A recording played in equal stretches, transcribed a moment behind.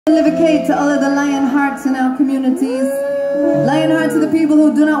Dedicate to all of the lion hearts in our communities. Lion hearts are the people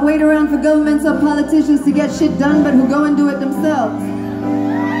who do not wait around for governments or politicians to get shit done, but who go and do it themselves.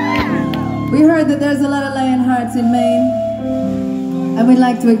 We heard that there's a lot of lion hearts in Maine, and we'd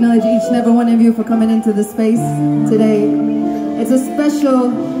like to acknowledge each and every one of you for coming into the space today. It's a special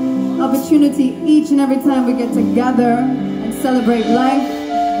opportunity each and every time we get to gather and celebrate life,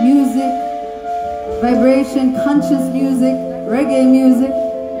 music, vibration, conscious music, reggae music.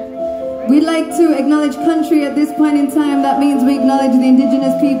 We'd like to acknowledge country at this point in time. That means we acknowledge the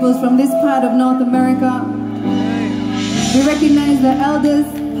indigenous peoples from this part of North America. We recognize the elders,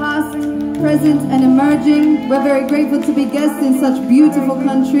 past, present, and emerging. We're very grateful to be guests in such beautiful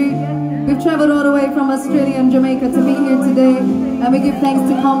country. We've traveled all the way from Australia and Jamaica to be here today, and we give thanks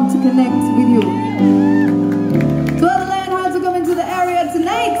to come to connect with you. To all the Lionhearts who come into the area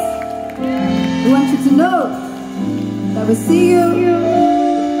tonight, we want you to know that we see you,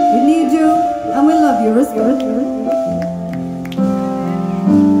 we need you, and we love you. Respect.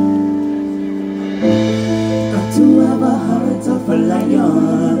 Got to have a heart of a lion.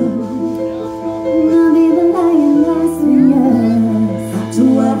 I'll be the lion last years. Got to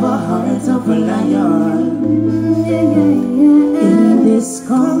have a heart of a lion. Yeah. In this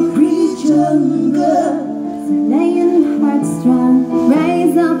concrete jungle, Lion heart strong,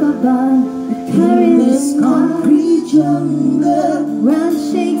 rise up above. in this concrete jungle, World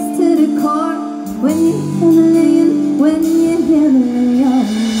shakes to the core when you hear the lion, when you hear the lion.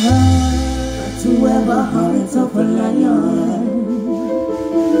 got to have a heart of a lion.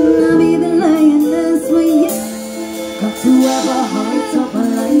 I'll be the lioness for you. Got to have a heart of a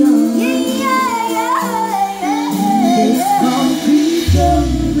lion. This concrete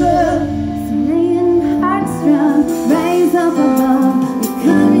jungle, Lion heart strong, rise up above. Your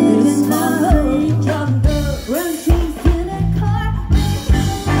courage this and love. concrete jungle. World shakes to the core when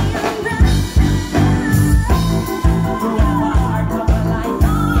you hear the lion.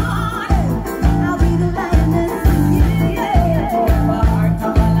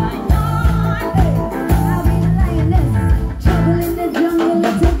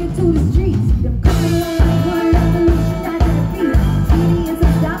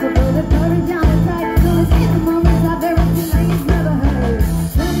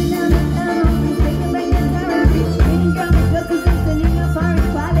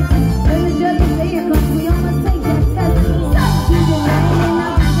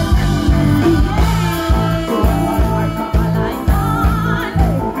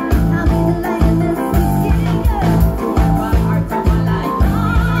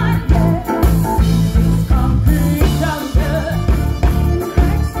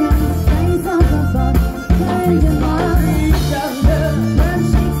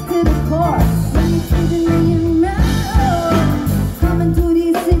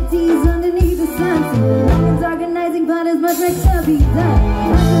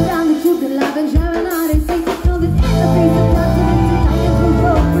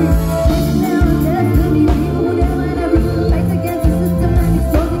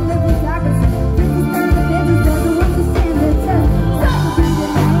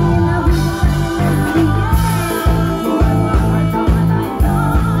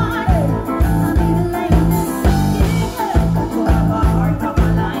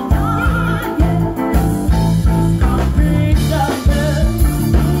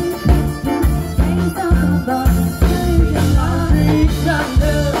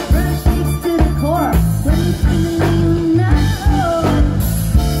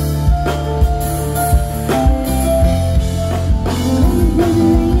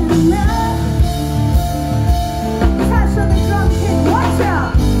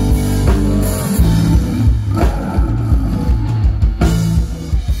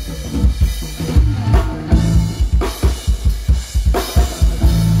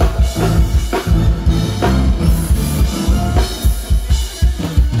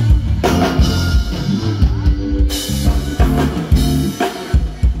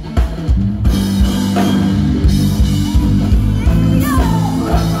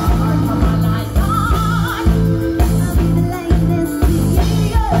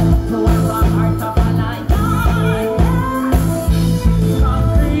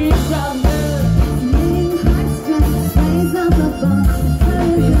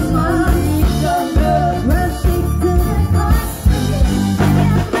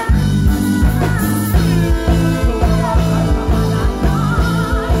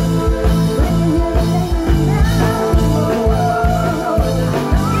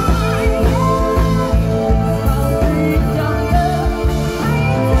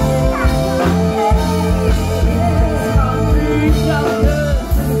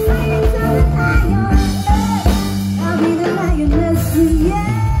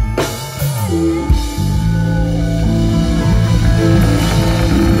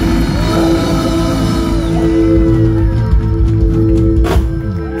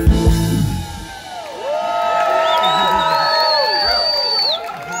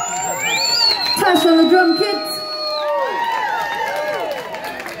 Smash on the drum kit.